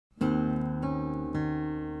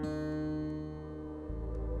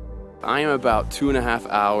I am about 2.5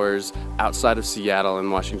 hours outside of Seattle in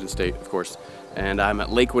Washington State, of course, and I'm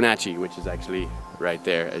at Lake Wenatchee, which is actually right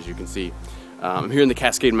there, as you can see. I'm here in the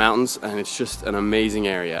Cascade Mountains, and it's just an amazing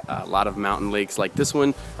area. A lot of mountain lakes like this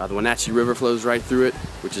one. The Wenatchee River flows right through it,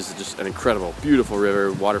 which is just an incredible, beautiful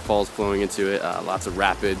river. Waterfalls flowing into it, lots of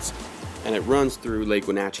rapids. And it runs through Lake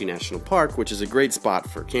Wenatchee National Park, which is a great spot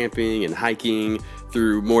for camping and hiking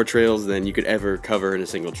through more trails than you could ever cover in a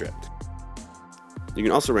single trip. You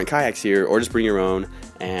can also rent kayaks here or just bring your own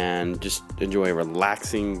and just enjoy a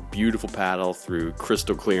relaxing, beautiful paddle through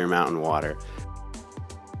crystal clear mountain water.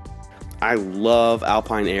 I love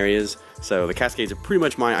alpine areas, so the Cascades are pretty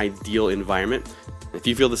much my ideal environment. If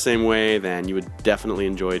you feel the same way, then you would definitely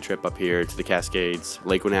enjoy a trip up here to the Cascades,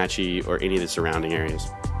 Lake Wenatchee, or any of the surrounding areas.